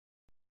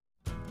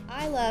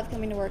I love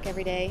coming to work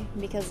every day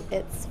because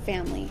it's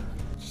family.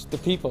 Just the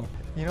people.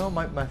 You know,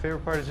 my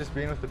favorite part is just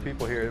being with the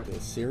people here. The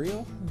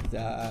cereal?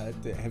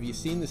 Have you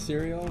seen the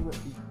cereal?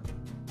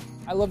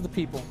 I love the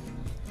people.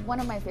 One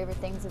of my favorite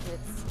things is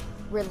it's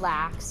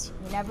relaxed.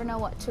 You never know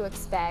what to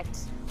expect.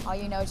 All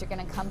you know is you're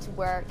going to come to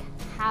work,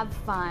 have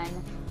fun.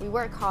 We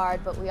work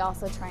hard, but we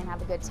also try and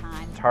have a good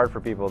time. It's hard for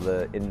people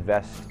to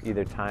invest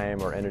either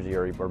time or energy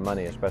or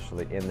money,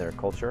 especially in their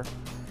culture.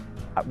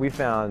 We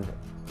found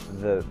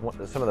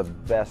some of the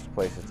best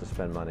places to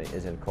spend money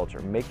is in culture.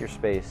 Make your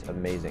space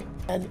amazing.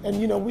 And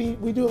you know, we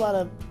do a lot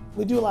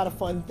of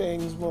fun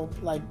things. We'll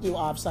like do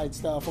off-site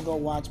stuff. We'll go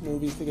watch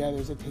movies together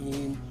as a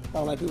team.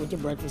 Like we went to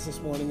breakfast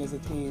this morning as a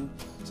team.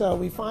 So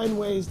we find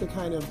ways to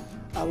kind of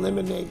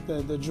eliminate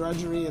the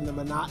drudgery and the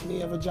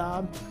monotony of a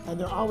job. And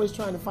they're always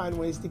trying to find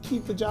ways to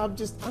keep the job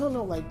just, I don't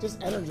know, like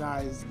just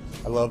energized.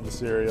 I love the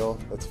cereal.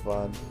 That's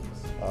fun.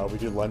 We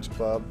do lunch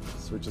club,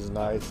 which is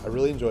nice. I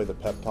really enjoy the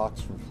pep talks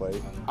from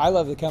Plate. I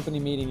love the company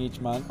meeting each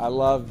month. I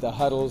love the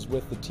huddles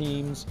with the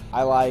teams.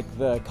 I like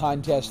the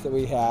contests that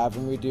we have,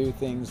 and we do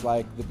things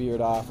like the Beard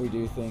Off. We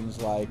do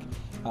things like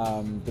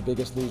the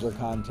Biggest Loser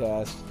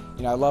contest.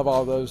 You know, I love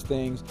all those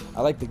things.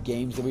 I like the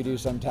games that we do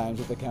sometimes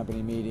with the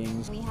company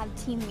meetings. We have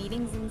team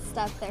meetings and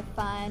stuff. They're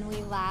fun. We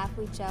laugh,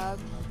 we joke.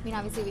 I mean,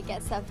 obviously we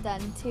get stuff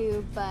done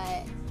too,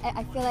 but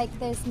I feel like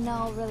there's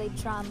no really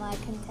drama,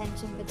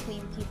 contention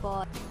between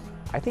people.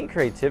 I think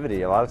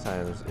creativity a lot of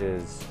times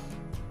is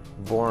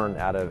born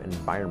out of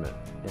environment,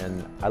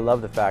 and I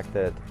love the fact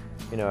that,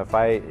 you know,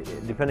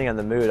 depending on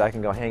the mood, I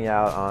can go hang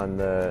out on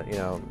the, you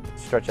know,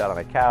 stretch out on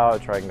a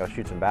couch, or I can go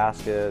shoot some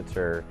baskets,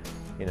 or,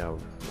 you know,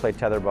 play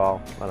tetherball.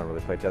 I don't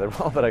really play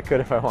tetherball, but I could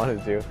if I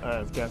wanted to.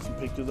 I've got some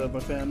pictures of my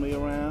family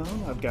around.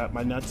 I've got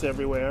my nuts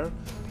everywhere.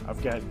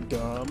 I've got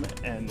gum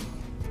and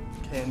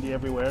candy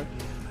everywhere.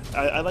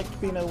 I like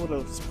being able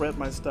to spread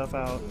my stuff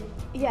out.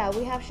 Yeah,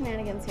 we have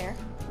shenanigans here.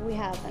 We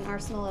have an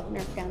arsenal of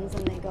Nerf guns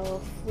and they go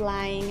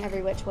flying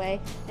every which way.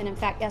 And in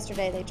fact,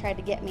 yesterday they tried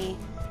to get me,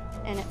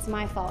 and it's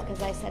my fault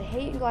because I said,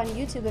 hey, you can go on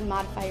YouTube and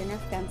modify your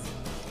Nerf guns.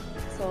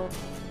 So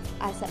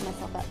I set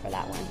myself up for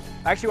that one.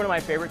 Actually, one of my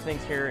favorite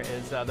things here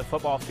is the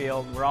football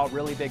field. We're all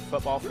really big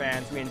football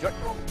fans. We enjoy.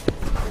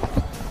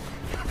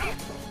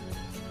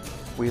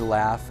 We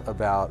laugh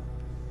about,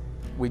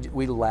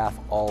 we laugh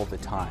all the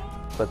time.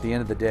 But at the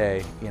end of the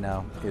day, you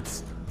know,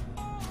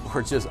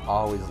 we're just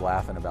always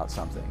laughing about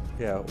something.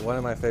 Yeah, one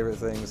of my favorite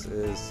things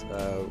is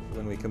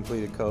when we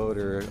complete a code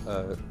or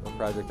a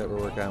project that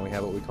we're working on, we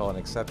have what we call an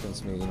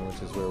acceptance meeting,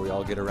 which is where we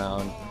all get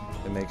around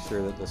and make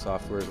sure that the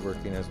software is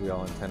working as we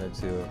all intended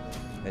to.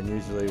 And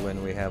usually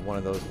when we have one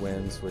of those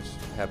wins, which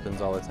happens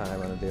all the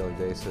time on a daily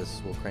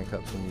basis, we'll crank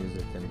up some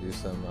music and do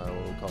some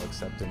what we call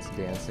acceptance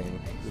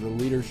dancing. The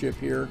leadership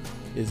here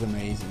is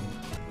amazing.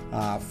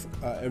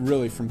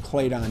 Really from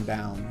Clayton on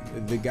down.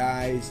 The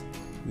guys,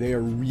 they are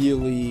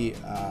really,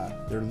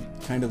 they're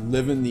kind of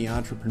living the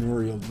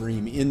entrepreneurial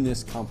dream in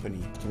this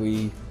company.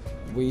 We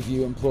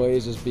view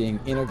employees as being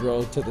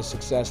integral to the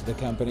success of the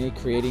company,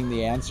 creating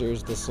the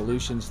answers, the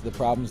solutions to the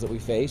problems that we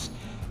face.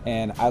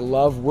 And I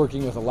love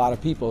working with a lot of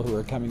people who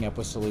are coming up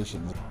with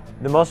solutions.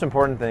 The most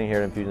important thing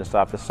here at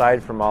Infusionsoft,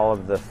 aside from all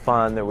of the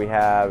fun that we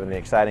have and the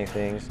exciting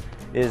things,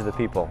 is the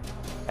people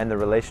and the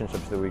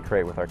relationships that we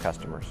create with our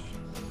customers.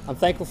 I'm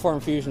thankful for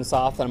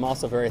Infusionsoft, and I'm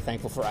also very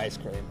thankful for ice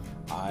cream.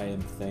 I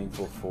am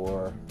thankful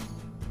for...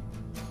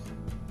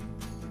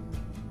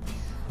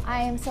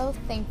 I am so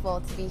thankful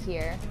to be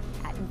here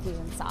at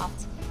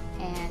Infusionsoft,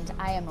 and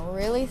I am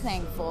really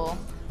thankful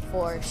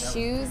for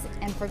shoes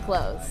and for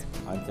clothes.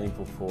 I'm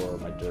thankful for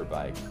my dirt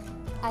bike.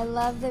 I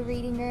love the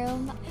reading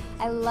room.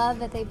 I love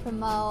that they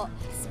promote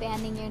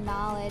expanding your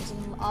knowledge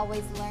and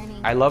always learning.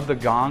 I love the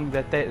gong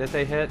that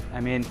they hit. I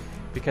mean,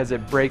 because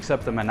it breaks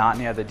up the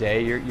monotony of the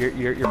day.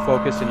 You're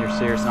focused and you're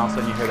serious, and all of a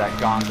sudden you hear that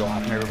gong go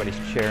off and everybody's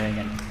cheering,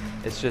 and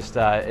it's just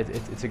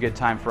it's a good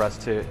time for us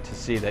to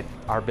see that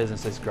our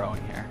business is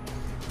growing here.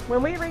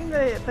 When we ring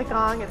the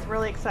gong, it's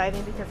really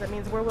exciting because it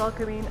means we're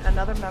welcoming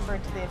another member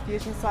into the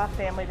Infusionsoft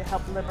family to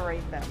help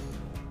liberate them.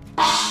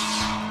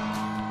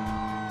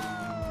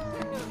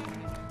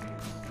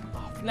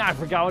 Now I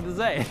forgot what to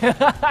say.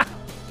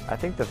 I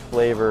think the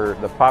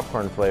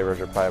popcorn flavors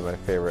are probably my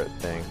favorite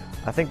thing.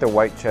 I think the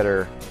white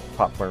cheddar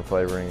popcorn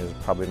flavoring is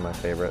probably my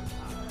favorite.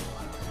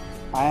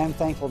 I am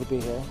thankful to be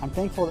here. I'm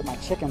thankful that my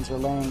chickens are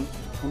laying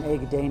an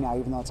egg a day now,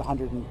 even though it's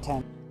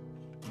 110.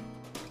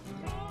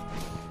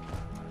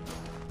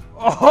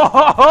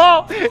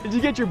 Oh, did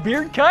you get your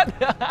beard cut?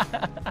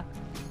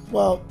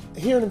 Well,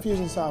 here at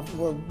Infusionsoft,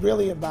 we're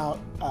really about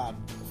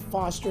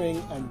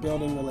fostering and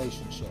building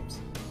relationships.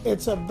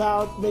 It's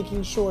about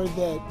making sure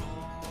that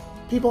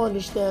people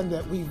understand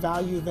that we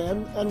value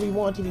them and we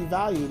want to be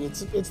valued.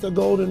 It's the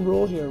golden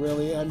rule here,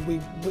 really, and we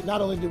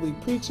not only do we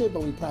preach it,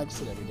 but we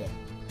practice it every day.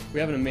 We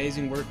have an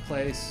amazing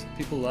workplace.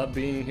 People love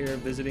being here,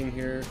 visiting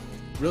here.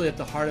 Really at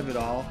the heart of it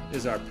all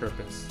is our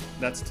purpose.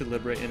 That's to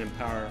liberate and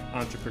empower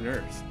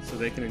entrepreneurs so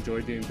they can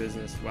enjoy doing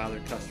business while they're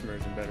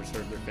customers and better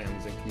serve their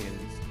families and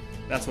communities.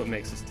 That's what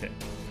makes us tick.